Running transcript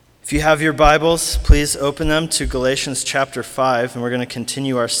If you have your Bibles, please open them to Galatians chapter 5, and we're going to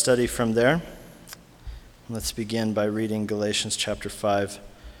continue our study from there. Let's begin by reading Galatians chapter 5,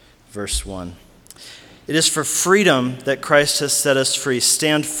 verse 1. It is for freedom that Christ has set us free.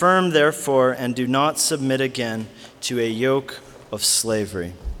 Stand firm, therefore, and do not submit again to a yoke of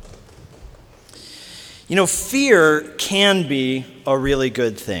slavery. You know, fear can be a really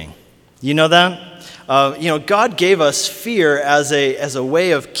good thing. You know that? God gave us fear as a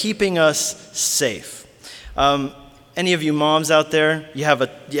way of keeping us safe. Any of you moms out there,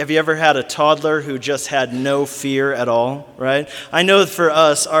 have you ever had a toddler who just had no fear at all, right? I know for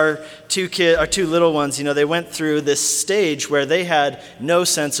us, our two little ones, they went through this stage where they had no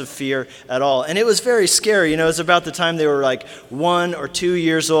sense of fear at all. And it was very scary. It was about the time they were like 1 or 2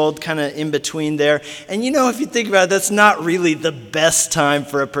 years old, kind of in between there. And if you think about it, that's not really the best time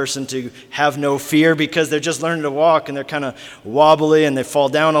for a person to have no fear because they're just learning to walk and they're kind of wobbly and they fall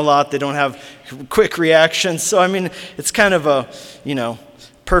down a lot. They don't have quick reactions. So, it's kind of a,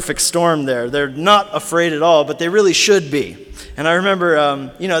 perfect storm there. They're not afraid at all, but they really should be. And I remember,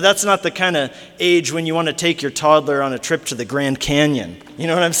 that's not the kind of age when you want to take your toddler on a trip to the Grand Canyon. You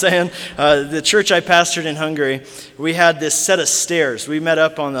know what I'm saying? The church I pastored in Hungary, we had this set of stairs. We met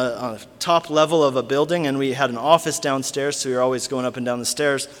up on the top level of a building, and we had an office downstairs, so we were always going up and down the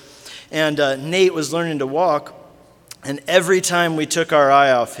stairs. And Nate was learning to walk, and every time we took our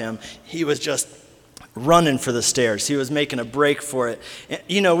eye off him, he was just running for the stairs. He was making a break for it.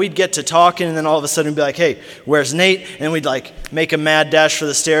 We'd get to talking, and then all of a sudden we'd be like, hey, where's Nate? And we'd make a mad dash for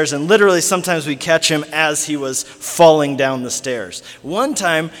the stairs, and literally sometimes we'd catch him as he was falling down the stairs. One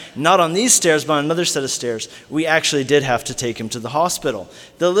time, not on these stairs, but on another set of stairs, we actually did have to take him to the hospital.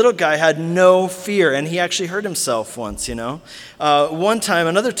 The little guy had no fear, and he actually hurt himself once,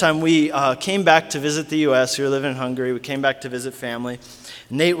 Another time, we came back to visit the U.S. We were living in Hungary. We came back to visit family.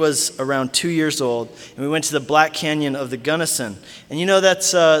 Nate was around 2 years old, and we went to the Black Canyon of the Gunnison. And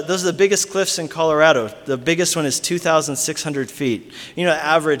those are the biggest cliffs in Colorado. The biggest one is 2,600 feet. The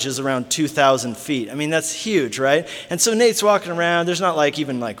average is around 2,000 feet. That's huge, right? And so Nate's walking around. There's not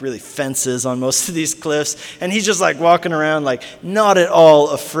even really fences on most of these cliffs. And he's just walking around not at all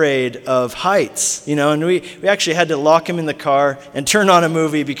afraid of heights, And we actually had to lock him in the car and turn on a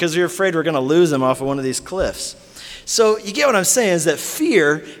movie because we were afraid we were going to lose him off of one of these cliffs. So you get what I'm saying is that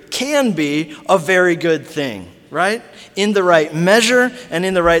fear can be a very good thing, right? In the right measure and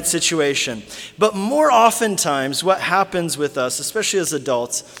in the right situation. But more oftentimes what happens with us, especially as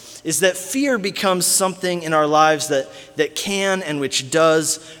adults, is that fear becomes something in our lives that can and which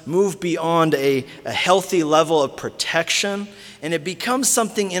does move beyond a healthy level of protection. And it becomes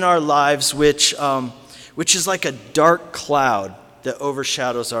something in our lives which is like a dark cloud that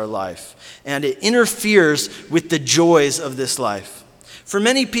overshadows our life. And it interferes with the joys of this life. For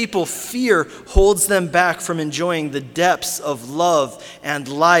many people, fear holds them back from enjoying the depths of love and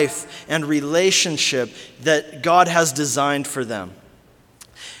life and relationship that God has designed for them.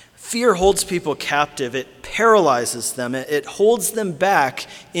 Fear holds people captive. It paralyzes them. It holds them back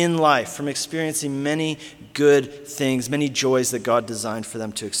in life from experiencing many good things, many joys that God designed for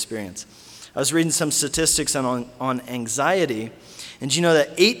them to experience. I was reading some statistics on anxiety. And you know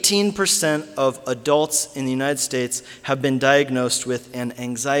that 18% of adults in the United States have been diagnosed with an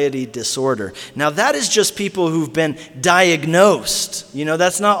anxiety disorder. Now that is just people who've been diagnosed.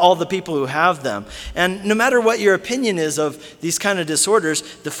 That's not all the people who have them. And no matter what your opinion is of these kind of disorders,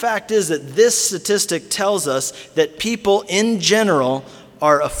 the fact is that this statistic tells us that people in general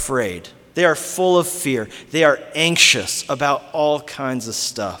are afraid. They are full of fear. They are anxious about all kinds of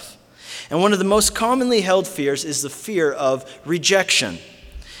stuff. And one of the most commonly held fears is the fear of rejection.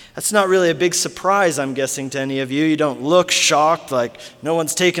 That's not really a big surprise, I'm guessing, to any of you. You don't look shocked, like no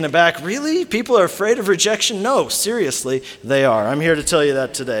one's taken aback. Really? People are afraid of rejection? No, seriously, they are. I'm here to tell you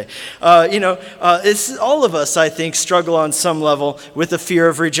that today. It's all of us, I think, struggle on some level with the fear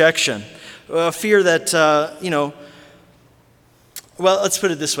of rejection. A fear that, well, let's put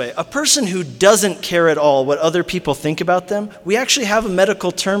it this way. A person who doesn't care at all what other people think about them, we actually have a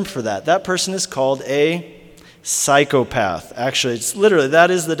medical term for that. That person is called a psychopath. Actually, it's literally, that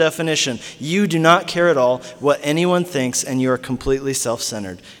is the definition. You do not care at all what anyone thinks, and you are completely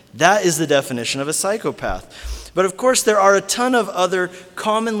self-centered. That is the definition of a psychopath. But of course, there are a ton of other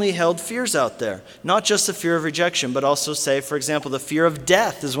commonly held fears out there. Not just the fear of rejection, but also, say, for example, the fear of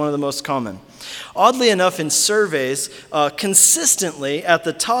death is one of the most common. Oddly enough, in surveys, consistently at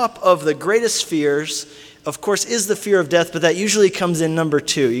the top of the greatest fears, of course, is the fear of death, but that usually comes in number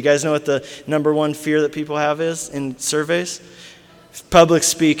 2. You guys know what the number 1 fear that people have is in surveys? Public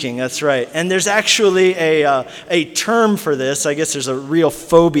speaking, that's right. And there's actually a term for this. I guess there's a real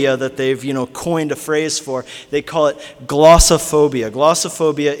phobia that they've, coined a phrase for. They call it glossophobia.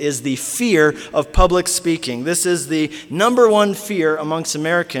 Glossophobia is the fear of public speaking. This is the number one fear amongst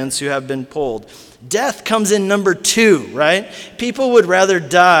Americans who have been polled. Death comes in number 2, right? People would rather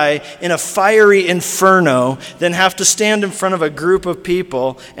die in a fiery inferno than have to stand in front of a group of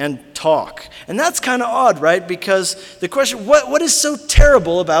people and talk. And that's kind of odd, right? Because the question, what is so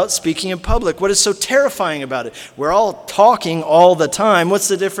terrible about speaking in public? What is so terrifying about it? We're all talking all the time. What's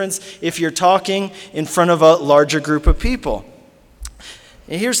the difference if you're talking in front of a larger group of people?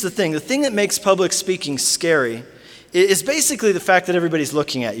 And here's the thing that makes public speaking scary is basically the fact that everybody's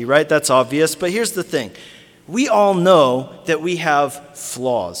looking at you, right? That's obvious. But here's the thing. We all know that we have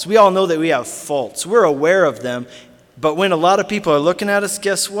flaws. We all know that we have faults. We're aware of them. But when a lot of people are looking at us,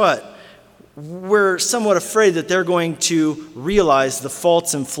 guess what? We're somewhat afraid that they're going to realize the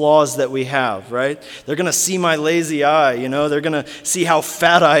faults and flaws that we have, right? They're going to see my lazy eye, they're going to see how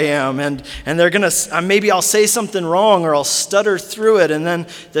fat I am, and they're going to, maybe I'll say something wrong or I'll stutter through it, and then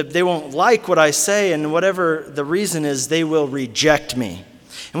they won't like what I say, and whatever the reason is, they will reject me.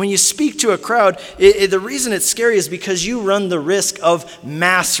 And when you speak to a crowd, the reason it's scary is because you run the risk of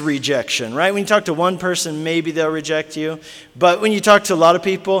mass rejection, right? When you talk to one person, maybe they'll reject you, but when you talk to a lot of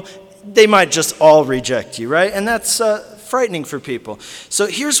people, they might just all reject you, right? And that's frightening for people. So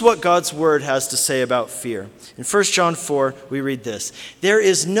here's what God's word has to say about fear. In 1 John 4, we read this. There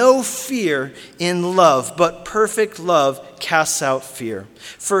is no fear in love, but perfect love casts out fear.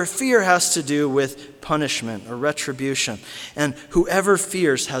 For fear has to do with punishment or retribution. And whoever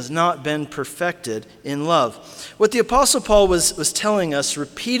fears has not been perfected in love. What the Apostle Paul was telling us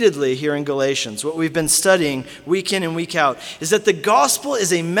repeatedly here in Galatians, what we've been studying week in and week out, is that the gospel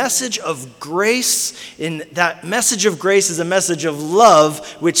is a message of grace. And that message of grace is a message of love,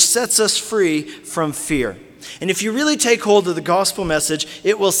 which sets us free from fear. And if you really take hold of the gospel message,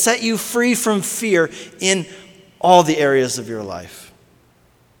 it will set you free from fear in all the areas of your life.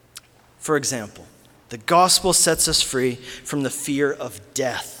 For example, the gospel sets us free from the fear of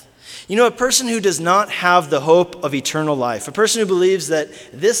death. A person who does not have the hope of eternal life, a person who believes that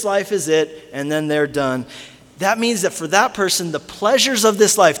this life is it and then they're done, that means that for that person, the pleasures of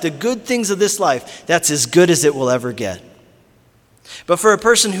this life, the good things of this life, that's as good as it will ever get. But for a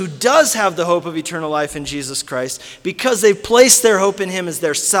person who does have the hope of eternal life in Jesus Christ, because they've placed their hope in him as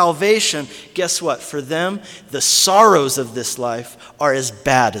their salvation, guess what? For them, the sorrows of this life are as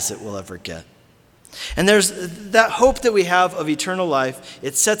bad as it will ever get. And there's that hope that we have of eternal life.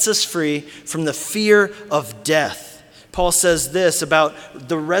 It sets us free from the fear of death. Paul says this about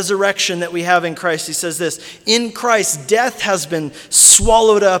the resurrection that we have in Christ. He says this, in Christ, death has been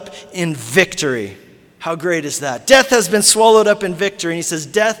swallowed up in victory. How great is that? Death has been swallowed up in victory. And he says,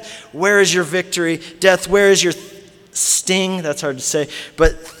 death, where is your victory? Death, where is your sting? That's hard to say.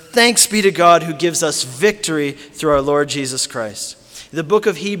 But thanks be to God who gives us victory through our Lord Jesus Christ. The book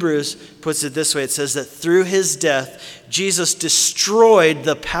of Hebrews puts it this way. It says that through his death, Jesus destroyed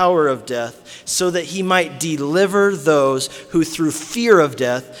the power of death so that he might deliver those who through fear of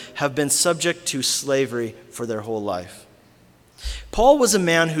death have been subject to slavery for their whole life. Paul was a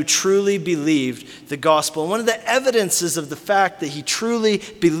man who truly believed the gospel. And one of the evidences of the fact that he truly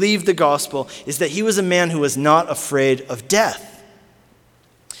believed the gospel is that he was a man who was not afraid of death.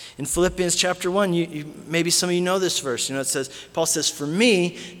 In Philippians chapter 1, maybe some of you know this verse. It says, Paul says, for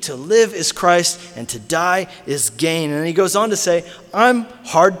me, to live is Christ and to die is gain. And he goes on to say, I'm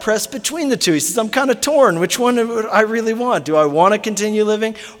hard-pressed between the two. He says, I'm kind of torn. Which one would I really want? Do I want to continue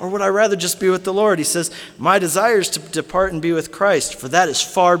living, or would I rather just be with the Lord? He says, my desire is to depart and be with Christ, for that is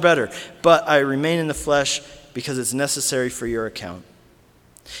far better. But I remain in the flesh because it's necessary for your account.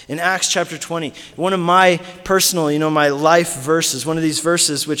 In Acts chapter 20, one of my personal, my life verses, one of these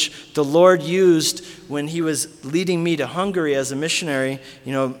verses which the Lord used when he was leading me to Hungary as a missionary,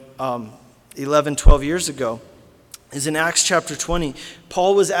 11, 12 years ago, is in Acts chapter 20.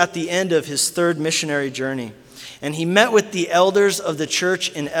 Paul was at the end of his third missionary journey, and he met with the elders of the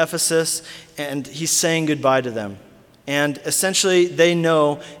church in Ephesus, and he's saying goodbye to them. And essentially, they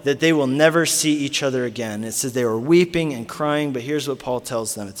know that they will never see each other again. It says they were weeping and crying, but here's what Paul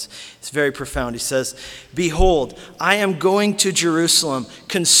tells them. It's very profound. He says, behold, I am going to Jerusalem,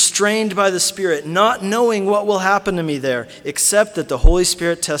 constrained by the Spirit, not knowing what will happen to me there, except that the Holy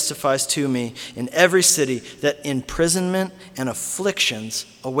Spirit testifies to me in every city that imprisonment and afflictions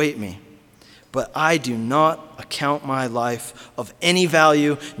await me. But I do not account my life of any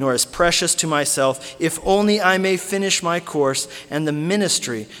value, nor as precious to myself, if only I may finish my course and the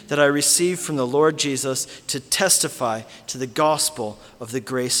ministry that I received from the Lord Jesus to testify to the gospel of the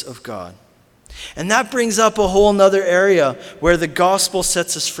grace of God. And that brings up a whole nother area where the gospel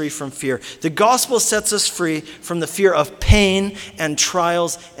sets us free from fear. The gospel sets us free from the fear of pain and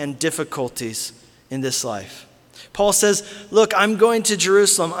trials and difficulties in this life. Paul says, look, I'm going to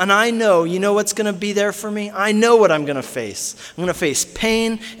Jerusalem, and I know, you know what's going to be there for me? I know what I'm going to face. I'm going to face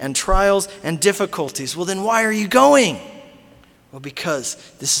pain and trials and difficulties. Well, then why are you going? Well, because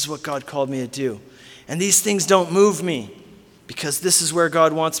this is what God called me to do. And these things don't move me, because this is where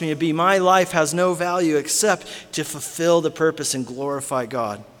God wants me to be. My life has no value except to fulfill the purpose and glorify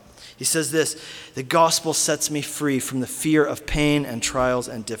God. He says this, the gospel sets me free from the fear of pain and trials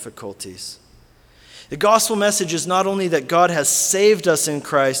and difficulties. The gospel message is not only that God has saved us in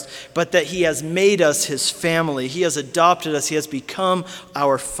Christ, but that he has made us his family. He has adopted us. He has become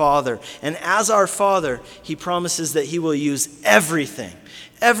our Father. And as our Father, he promises that he will use everything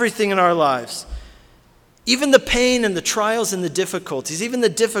in our lives, even the pain and the trials and the difficulties, even the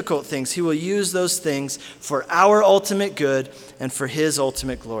difficult things, he will use those things for our ultimate good and for his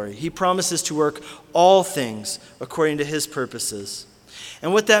ultimate glory. He promises to work all things according to his purposes.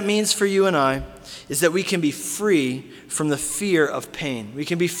 And what that means for you and I is that we can be free from the fear of pain. We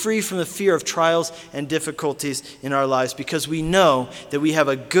can be free from the fear of trials and difficulties in our lives because we know that we have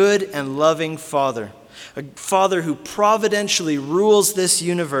a good and loving Father, a Father who providentially rules this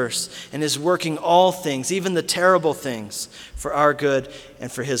universe and is working all things, even the terrible things, for our good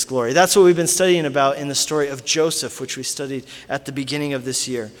and for his glory. That's what we've been studying about in the story of Joseph, which we studied at the beginning of this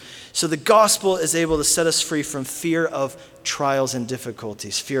year. So the gospel is able to set us free from fear of trials and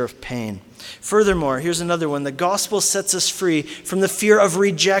difficulties, fear of pain. Furthermore, here's another one. The gospel sets us free from the fear of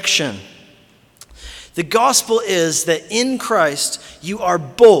rejection. The gospel is that in Christ, you are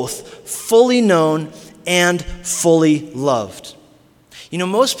both fully known and fully loved. You know,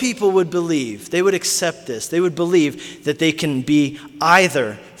 most people would believe, they would accept this, they would believe that they can be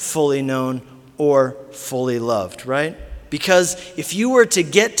either fully known or fully loved, right? Because if you were to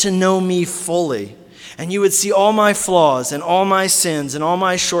get to know me fully, and you would see all my flaws and all my sins and all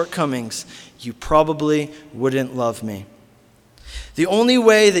my shortcomings, you probably wouldn't love me. The only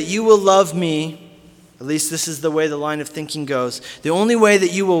way that you will love me, at least this is the way the line of thinking goes, the only way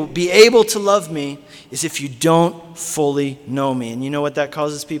that you will be able to love me is if you don't fully know me. And you know what that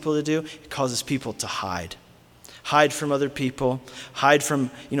causes people to do? It causes people to hide. Hide from other people, hide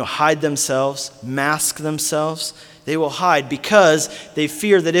themselves, mask themselves. They will hide because they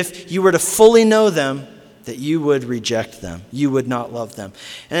fear that if you were to fully know them, that you would reject them. You would not love them.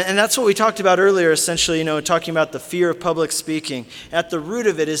 And that's what we talked about earlier, essentially, talking about the fear of public speaking. At the root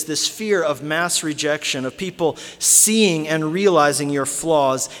of it is this fear of mass rejection, of people seeing and realizing your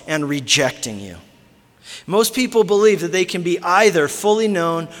flaws and rejecting you. Most people believe that they can be either fully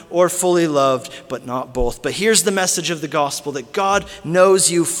known or fully loved, but not both. But here's the message of the gospel, that God knows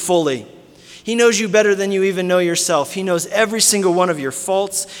you fully. He knows you better than you even know yourself. He knows every single one of your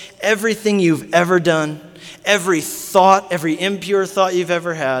faults, everything you've ever done, every thought, every impure thought you've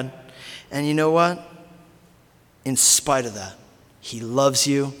ever had. And you know what? In spite of that, he loves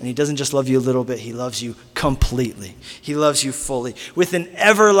you, and he doesn't just love you a little bit, he loves you completely. He loves you fully, with an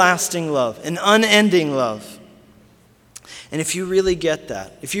everlasting love, an unending love. And if you really get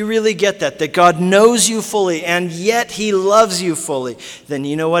that, that God knows you fully and yet he loves you fully, then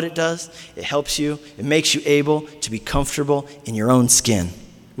you know what it does? It helps you, it makes you able to be comfortable in your own skin.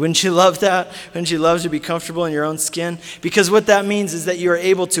 Wouldn't you love that? Wouldn't you love to be comfortable in your own skin? Because what that means is that you are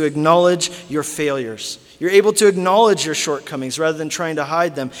able to acknowledge your failures. You're able to acknowledge your shortcomings rather than trying to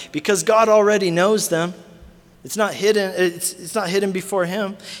hide them, because God already knows them. It's not hidden. It's not hidden before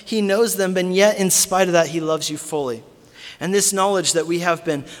him. He knows them, and yet in spite of that, he loves you fully. And this knowledge that we have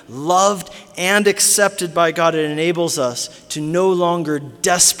been loved and accepted by God, it enables us to no longer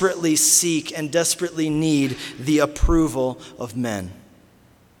desperately seek and desperately need the approval of men.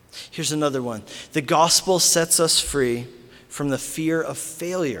 Here's another one. The gospel sets us free from the fear of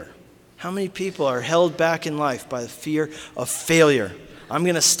failure. How many people are held back in life by the fear of failure? I'm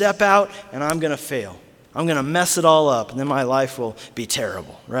going to step out and I'm going to fail. I'm going to mess it all up and then my life will be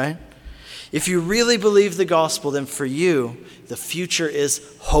terrible, right? If you really believe the gospel, then for you, the future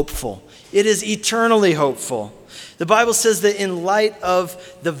is hopeful. It is eternally hopeful. The Bible says that in light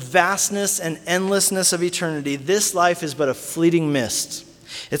of the vastness and endlessness of eternity, this life is but a fleeting mist.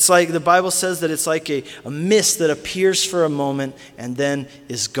 It's like, the Bible says that it's like a mist that appears for a moment and then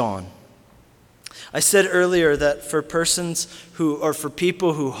is gone. I said earlier that for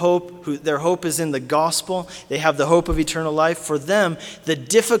people who their hope is in the gospel, they have the hope of eternal life. For them, the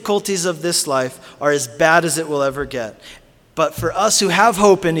difficulties of this life are as bad as it will ever get. But for us who have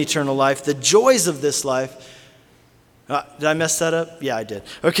hope in eternal life, the joys of this life, did I mess that up? Yeah, I did.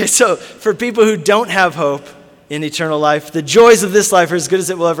 Okay, so for people who don't have hope in eternal life, the joys of this life are as good as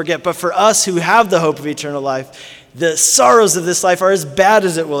it will ever get. But for us who have the hope of eternal life, the sorrows of this life are as bad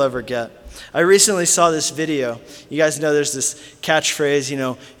as it will ever get. I recently saw this video. You guys know there's this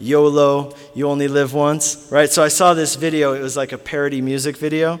catchphrase, YOLO, you only live once, right? So I saw this video. It was like a parody music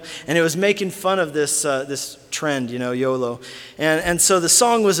video, and it was making fun of this trend, YOLO. And so the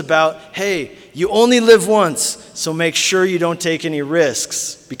song was about, hey, you only live once, so make sure you don't take any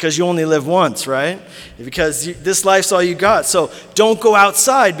risks because you only live once, right? Because this life's all you got. So don't go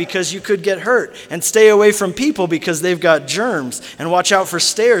outside because you could get hurt, and stay away from people because they've got germs, and watch out for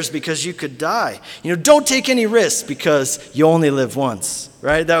stairs because you could die. Don't take any risks because you only live once,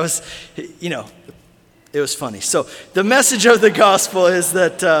 right? That was, it was funny. So the message of the gospel is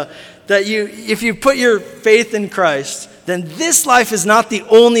that if you put your faith in Christ, then this life is not the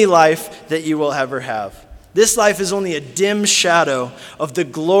only life that you will ever have. This life is only a dim shadow of the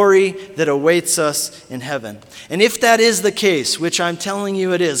glory that awaits us in heaven. And if that is the case, which I'm telling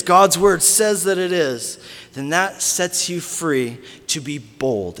you it is, God's word says that it is, then that sets you free to be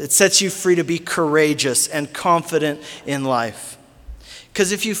bold. It sets you free to be courageous and confident in life.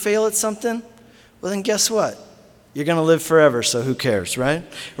 Because if you fail at something, well then guess what? You're going to live forever, so who cares, right?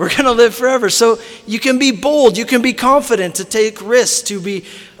 We're going to live forever. So you can be bold, you can be confident to take risks, to be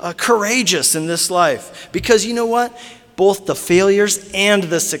courageous in this life. Because you know what? Both the failures and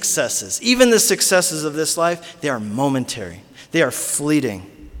the successes, even the successes of this life, they are momentary. They are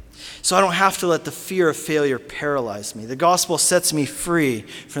fleeting. So I don't have to let the fear of failure paralyze me. The gospel sets me free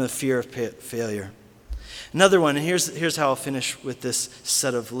from the fear of failure. Another one, and here's how I'll finish with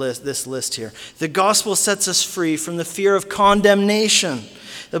this list here. The gospel sets us free from the fear of condemnation.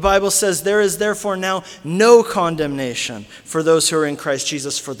 The Bible says, there is therefore now no condemnation for those who are in Christ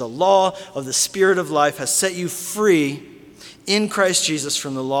Jesus, for the law of the Spirit of life has set you free in Christ Jesus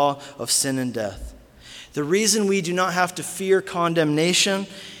from the law of sin and death. The reason we do not have to fear condemnation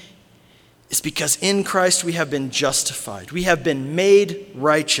is because in Christ we have been justified. We have been made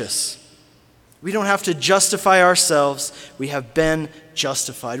righteous. We don't have to justify ourselves. We have been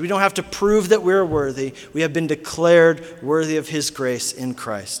justified. We don't have to prove that we're worthy. We have been declared worthy of His grace in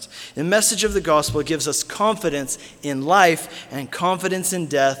Christ. The message of the gospel gives us confidence in life and confidence in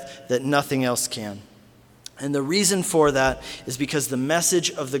death that nothing else can. And the reason for that is because the message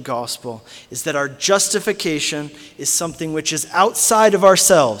of the gospel is that our justification is something which is outside of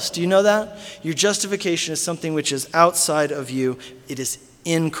ourselves. Do you know that? Your justification is something which is outside of you. It is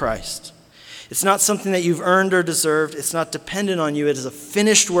in Christ. It's not something that you've earned or deserved. It's not dependent on you. It is a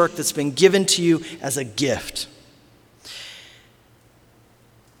finished work that's been given to you as a gift.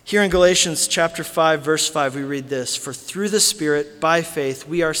 Here in Galatians chapter 5, verse 5, we read this: "For through the Spirit, by faith,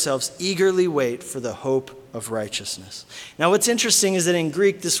 we ourselves eagerly wait for the hope of righteousness." Now what's interesting is that in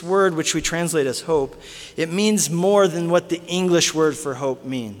Greek, this word, which we translate as hope, it means more than what the English word for hope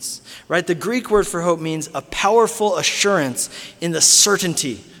means. Right? The Greek word for hope means a powerful assurance in the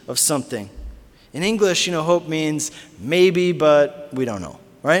certainty of something. In English, hope means maybe, but we don't know,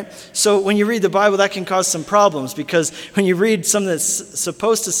 right? So when you read the Bible, that can cause some problems, because when you read something that's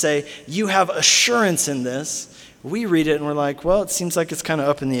supposed to say, you have assurance in this, we read it and we're like, well, it seems like it's kind of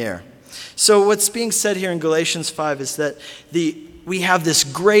up in the air. So what's being said here in Galatians 5 is that we have this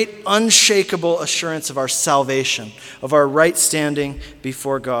great unshakable assurance of our salvation, of our right standing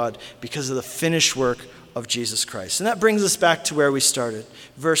before God because of the finished work of Jesus Christ. And that brings us back to where we started.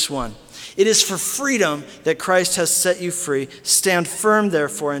 Verse 1. "It is for freedom that Christ has set you free. Stand firm,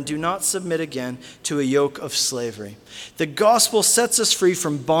 therefore, and do not submit again to a yoke of slavery." The gospel sets us free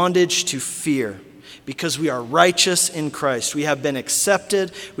from bondage to fear because we are righteous in Christ. We have been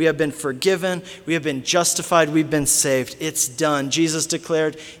accepted. We have been forgiven. We have been justified. We've been saved. It's done. Jesus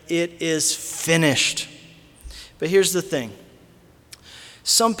declared, "It is finished." But here's the thing.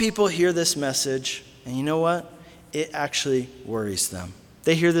 Some people hear this message, and you know what? It actually worries them.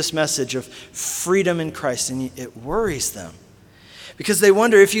 They hear this message of freedom in Christ, and it worries them. Because they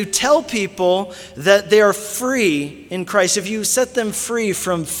wonder, if you tell people that they are free in Christ, if you set them free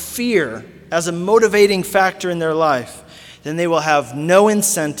from fear as a motivating factor in their life, then they will have no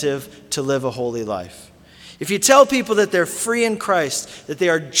incentive to live a holy life. If you tell people that they're free in Christ, that they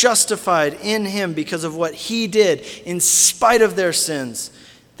are justified in Him because of what He did in spite of their sins,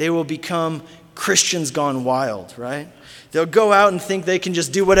 they will become Christians gone wild, right? They'll go out and think they can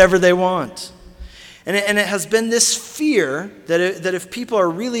just do whatever they want. And it has been this fear that if people are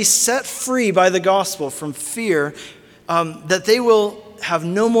really set free by the gospel from fear, that they will have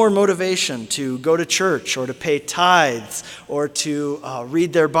no more motivation to go to church or to pay tithes or to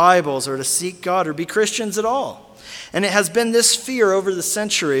read their Bibles or to seek God or be Christians at all. And it has been this fear over the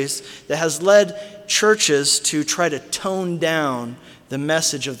centuries that has led churches to try to tone down the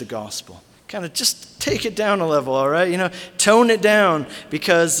message of the gospel. Kind of just take it down a level, all right? Tone it down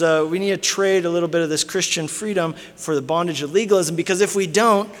because we need to trade a little bit of this Christian freedom for the bondage of legalism, because if we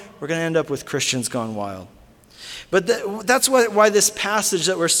don't, we're going to end up with Christians gone wild. But that's why this passage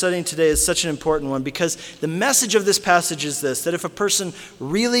that we're studying today is such an important one, because the message of this passage is this, that if a person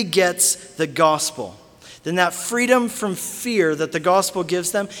really gets the gospel, then that freedom from fear that the gospel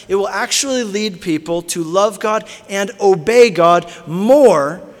gives them, it will actually lead people to love God and obey God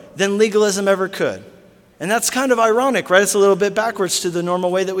more than legalism ever could. And that's kind of ironic, right? It's a little bit backwards to the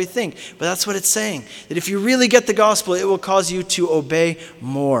normal way that we think. But that's what it's saying, that if you really get the gospel, it will cause you to obey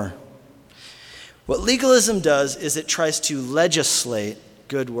more. What legalism does is it tries to legislate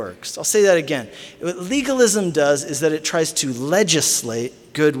good works. I'll say that again. What legalism does is that it tries to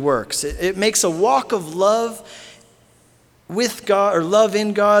legislate good works. It makes a walk of love with God, or love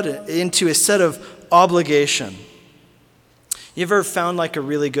in God, into a set of obligation. You ever found like a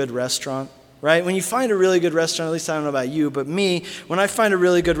really good restaurant, right? When you find a really good restaurant, at least I don't know about you, but me, when I find a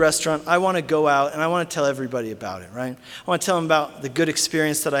really good restaurant, I want to go out and I want to tell everybody about it, right? I want to tell them about the good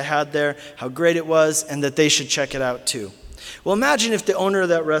experience that I had there, how great it was, and that they should check it out too. Well, imagine if the owner of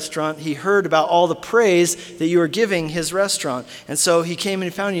that restaurant, he heard about all the praise that you were giving his restaurant. And so he came and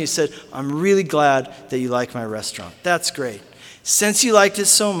he found you and said, I'm really glad that you like my restaurant. That's great. Since you liked it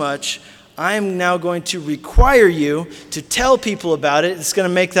so much, I am now going to require you to tell people about it. It's going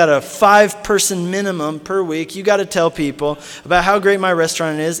to make that a 5-person minimum per week. You got to tell people about how great my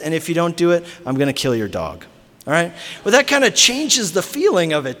restaurant is, and if you don't do it, I'm going to kill your dog. All right? Well, that kind of changes the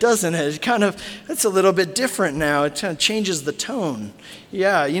feeling of it, doesn't it? It's a little bit different now. It kind of changes the tone.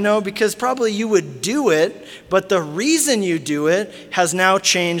 Yeah, because probably you would do it, but the reason you do it has now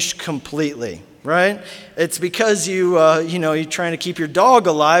changed completely. Right? It's because you're trying to keep your dog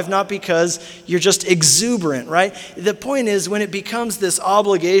alive, not because you're just exuberant, right? The point is, when it becomes this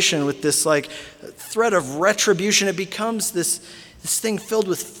obligation with this like threat of retribution, it becomes this thing filled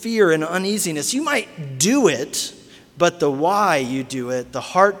with fear and uneasiness. You might do it, but the why you do it, the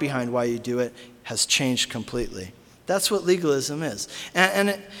heart behind why you do it, has changed completely. That's what legalism is.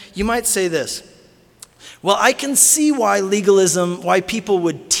 You might say this, well, I can see why people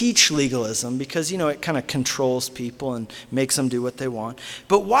would teach legalism, because, it kind of controls people and makes them do what they want.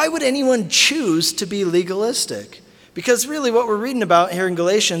 But why would anyone choose to be legalistic? Because really what we're reading about here in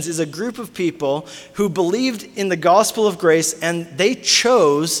Galatians is a group of people who believed in the gospel of grace, and they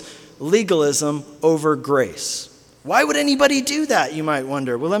chose legalism over grace. Why would anybody do that, you might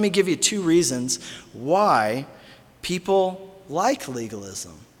wonder? Well, let me give you 2 reasons why people like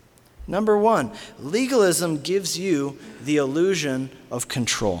legalism. Number 1, legalism gives you the illusion of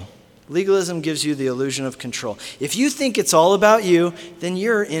control. Legalism gives you the illusion of control. If you think it's all about you, then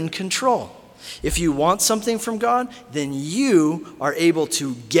you're in control. If you want something from God, then you are able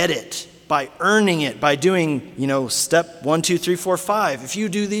to get it by earning it, by doing, step 1, 2, 3, 4, 5. If you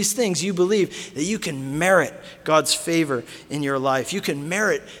do these things, you believe that you can merit God's favor in your life. You can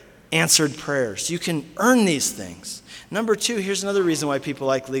merit answered prayers. You can earn these things. Number 2, here's another reason why people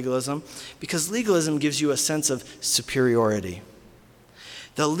like legalism, because legalism gives you a sense of superiority.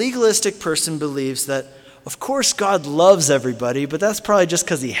 The legalistic person believes that, of course, God loves everybody, but that's probably just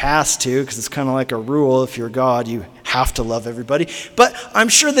because he has to, because it's kind of like a rule. If you're God, you have to love everybody. But I'm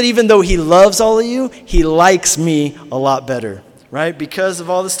sure that even though he loves all of you, he likes me a lot better, right? Because of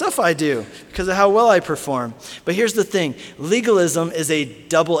all the stuff I do, because of how well I perform. But here's the thing. Legalism is a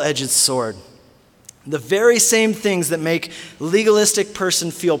double-edged sword. The very same things that make legalistic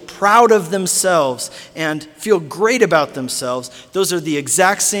person feel proud of themselves and feel great about themselves, those are the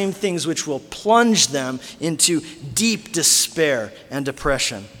exact same things which will plunge them into deep despair and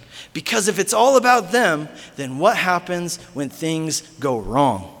depression. Because if it's all about them, then what happens when things go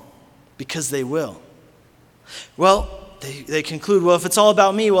wrong? Because they will. Well, they conclude, well, if it's all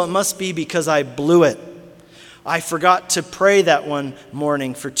about me, well, it must be because I blew it. I forgot to pray that one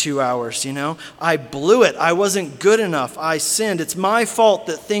morning for 2 hours, I blew it. I wasn't good enough. I sinned. It's my fault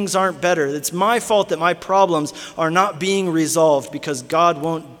that things aren't better. It's my fault that my problems are not being resolved, because God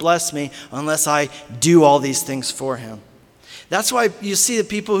won't bless me unless I do all these things for him. That's why you see the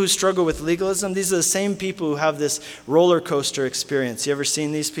people who struggle with legalism, these are the same people who have this roller coaster experience. You ever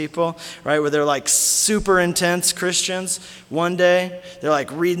seen these people, right, where they're like super intense Christians? One day, they're like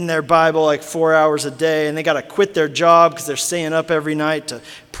reading their Bible like 4 hours a day, and they got to quit their job because they're staying up every night to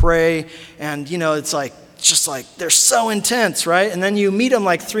pray. And, it's like, just like, they're so intense, right? And then you meet them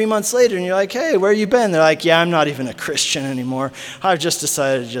like 3 months later, and you're like, hey, where you been? They're like, yeah, I'm not even a Christian anymore. I've just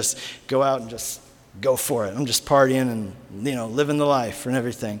decided to just go out and just go for it. I'm just partying and, living the life and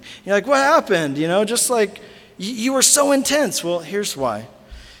everything. You're like, what happened? Just like, you were so intense. Well, here's why.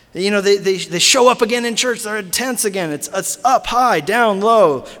 They show up again in church. They're intense again. It's up high, down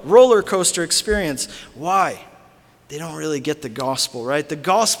low, roller coaster experience. Why? They don't really get the gospel, right? The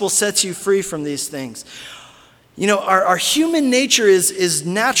gospel sets you free from these things. Our human nature is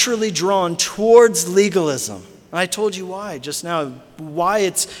naturally drawn towards legalism. And I told you why just now, why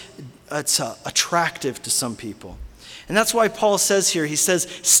it's attractive to some people. And that's why Paul says here, he says,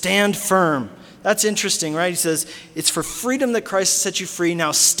 stand firm. That's interesting, right? He says, it's for freedom that Christ set you free.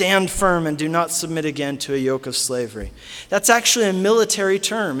 Now stand firm and do not submit again to a yoke of slavery. That's actually a military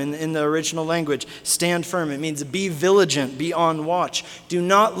term in the original language. Stand firm. It means be vigilant, be on watch. Do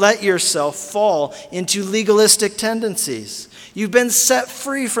not let yourself fall into legalistic tendencies. You've been set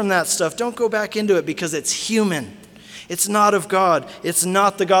free from that stuff. Don't go back into it because it's human. It's not of God. It's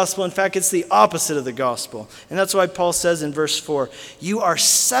not the gospel. In fact, it's the opposite of the gospel. And that's why Paul says in verse 4, you are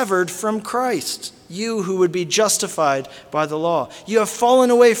severed from Christ, you who would be justified by the law. You have fallen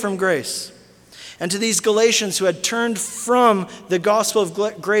away from grace. And to these Galatians who had turned from the gospel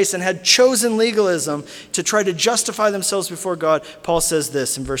of grace and had chosen legalism to try to justify themselves before God, Paul says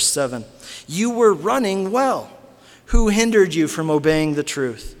this in verse 7, you were running well. Who hindered you from obeying the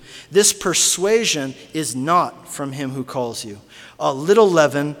truth? This persuasion is not from him who calls you. A little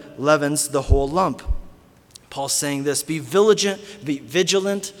leaven leavens the whole lump. Paul's saying this, be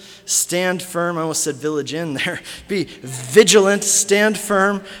vigilant, stand firm. I almost said village in there. Be vigilant, stand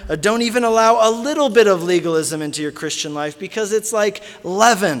firm. Don't even allow a little bit of legalism into your Christian life because it's like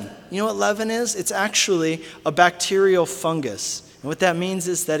leaven. You know what leaven is? It's actually a bacterial fungus. And what that means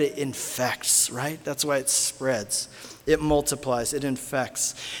is that it infects, right? That's why it spreads. It multiplies, it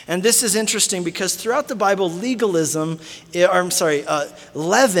infects. And this is interesting because throughout the Bible, leaven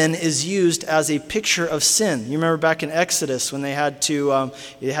is used as a picture of sin. You remember back in Exodus when they had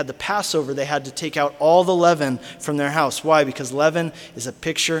the Passover, they had to take out all the leaven from their house. Why? Because leaven is a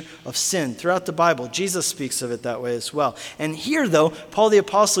picture of sin. Throughout the Bible, Jesus speaks of it that way as well. And here, though, Paul the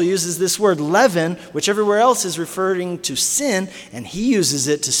Apostle uses this word leaven, which everywhere else is referring to sin, and he uses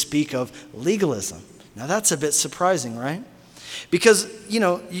it to speak of legalism. Now that's a bit surprising, right? Because,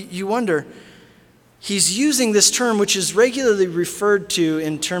 you wonder, he's using this term which is regularly referred to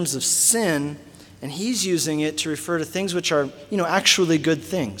in terms of sin, and he's using it to refer to things which are, actually good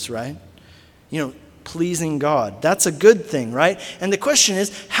things, right? Pleasing God. That's a good thing, right? And the question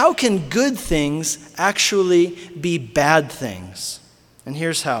is, how can good things actually be bad things? And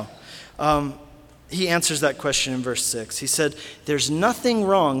here's how. He answers that question in verse 6. He said, there's nothing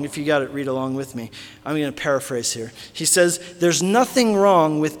wrong, if you got it, read along with me. I'm going to paraphrase here. He says, there's nothing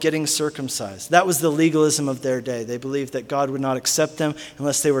wrong with getting circumcised. That was the legalism of their day. They believed that God would not accept them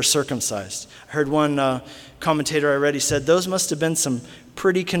unless they were circumcised. I heard one commentator I read, he said, those must have been some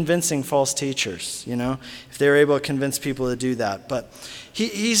pretty convincing false teachers, if they were able to convince people to do that. But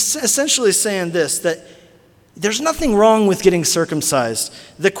he's essentially saying this, that there's nothing wrong with getting circumcised.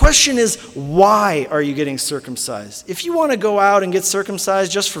 The question is, why are you getting circumcised? If you want to go out and get circumcised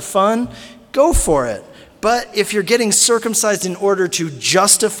just for fun, go for it. But if you're getting circumcised in order to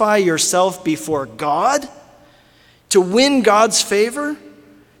justify yourself before God, to win God's favor,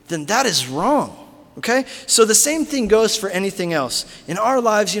 then that is wrong. Okay? So the same thing goes for anything else. In our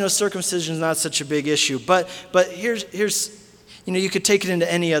lives, circumcision is not such a big issue. But here's you could take it into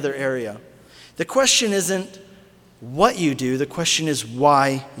any other area. The question isn't what you do, the question is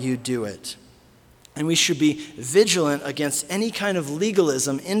why you do it. And we should be vigilant against any kind of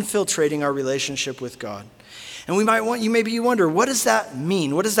legalism infiltrating our relationship with God. And maybe you wonder, what does that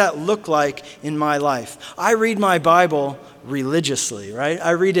mean? What does that look like in my life? I read my Bible religiously, right?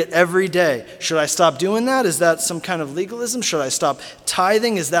 I read it every day. Should I stop doing that? Is that some kind of legalism? Should I stop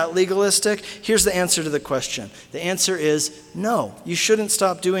tithing? Is that legalistic? Here's the answer to the question. The answer is no. You shouldn't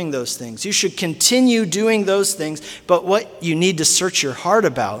stop doing those things. You should continue doing those things, but what you need to search your heart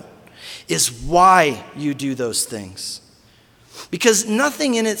about is why you do those things. Because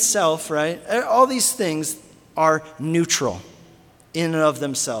nothing in itself, right? All these things are neutral in and of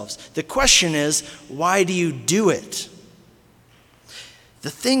themselves. The question is, why do you do it? The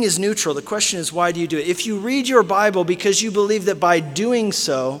thing is neutral. The question is, why do you do it? If you read your Bible because you believe that by doing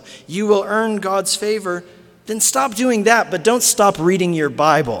so, you will earn God's favor, then stop doing that, but don't stop reading your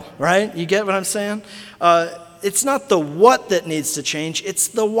Bible, right? You get what I'm saying? It's not the what that needs to change, it's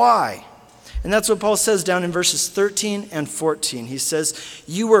the why. And that's what Paul says down in verses 13 and 14. He says,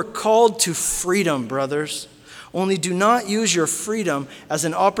 "You were called to freedom, brothers. Only do not use your freedom as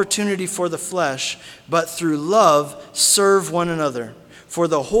an opportunity for the flesh, but through love serve one another. For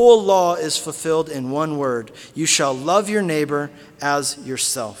the whole law is fulfilled in one word: you shall love your neighbor as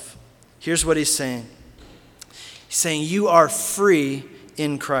yourself." Here's what he's saying. He's saying you are free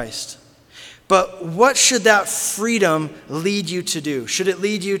in Christ. But what should that freedom lead you to do? Should it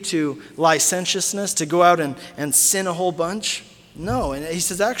lead you to licentiousness, to go out and sin a whole bunch? No, and he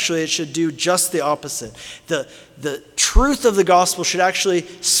says actually it should do just the opposite. The truth of the gospel should actually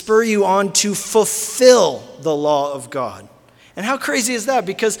spur you on to fulfill the law of God. And how crazy is that?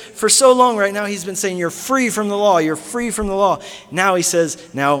 Because for so long right now he's been saying you're free from the law, you're free from the law. Now he says,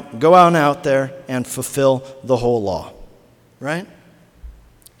 now go on out there and fulfill the whole law. Right?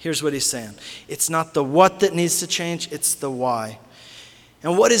 Here's what he's saying. It's not the what that needs to change, it's the why.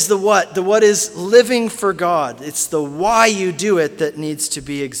 And what is the what? The what is living for God. It's the why you do it that needs to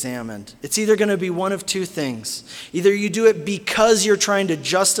be examined. It's either going to be one of two things. Either you do it because you're trying to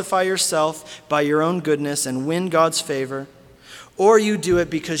justify yourself by your own goodness and win God's favor, or you do it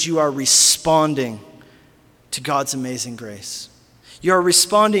because you are responding to God's amazing grace. You are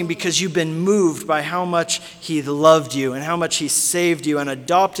responding because you've been moved by how much he loved you and how much he saved you and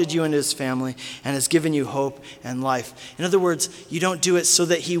adopted you into his family and has given you hope and life. In other words, you don't do it so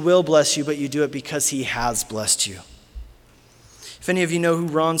that he will bless you, but you do it because he has blessed you. If any of you know who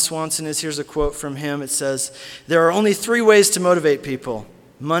Ron Swanson is, here's a quote from him. It says, "There are only 3 ways to motivate people: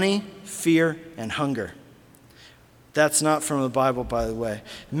 money, fear, and hunger." That's not from the Bible, by the way.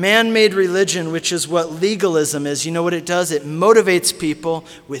 Man-made religion, which is what legalism is, you know what it does? It motivates people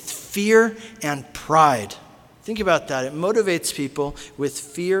with fear and pride. Think about that. It motivates people with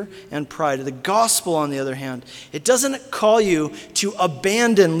fear and pride. The gospel, on the other hand, it doesn't call you to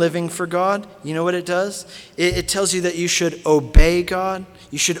abandon living for God. You know what it does? It tells you that you should obey God.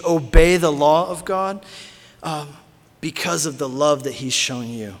 You should obey the law of God because of the love that he's shown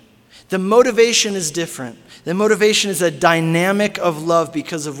you. The motivation is different. The motivation is a dynamic of love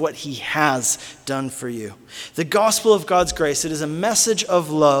because of what he has done for you. The gospel of God's grace, it is a message of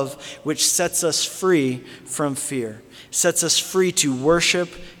love which sets us free from fear, sets us free to worship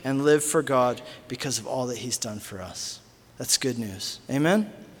and live for God because of all that he's done for us. That's good news.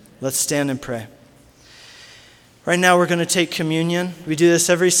 Amen? Let's stand and pray. Right now we're going to take communion. We do this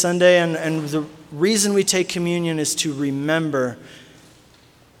every Sunday, and the reason we take communion is to remember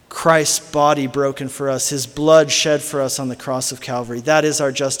Christ's body broken for us, his blood shed for us on the cross of Calvary. That is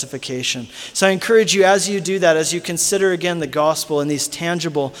our justification. So I encourage you, as you do that, as you consider again the gospel in these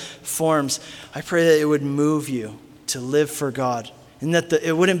tangible forms, I pray that it would move you to live for God. And that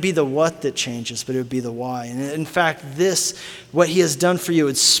it wouldn't be the what that changes, but it would be the why. And in fact, this, what he has done for you,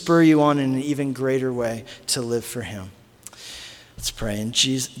 would spur you on in an even greater way to live for him. Let's pray.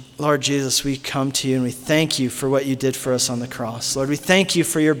 And Lord Jesus, we come to you and we thank you for what you did for us on the cross. Lord, we thank you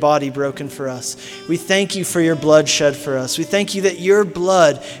for your body broken for us. We thank you for your blood shed for us. We thank you that your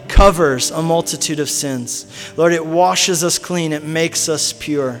blood covers a multitude of sins. Lord, it washes us clean. It makes us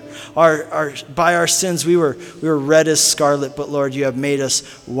pure. By our sins, we were red as scarlet, but Lord, you have made us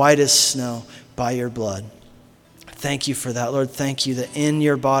white as snow by your blood. Thank you for that, Lord. Thank you that in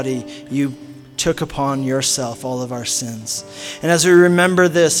your body you took upon yourself all of our sins. And as we remember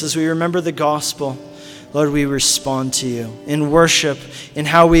this, as we remember the gospel, Lord, we respond to you in worship, in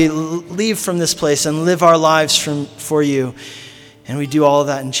how we leave from this place and live our lives for you. And we do all of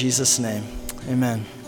that in Jesus' name. Amen.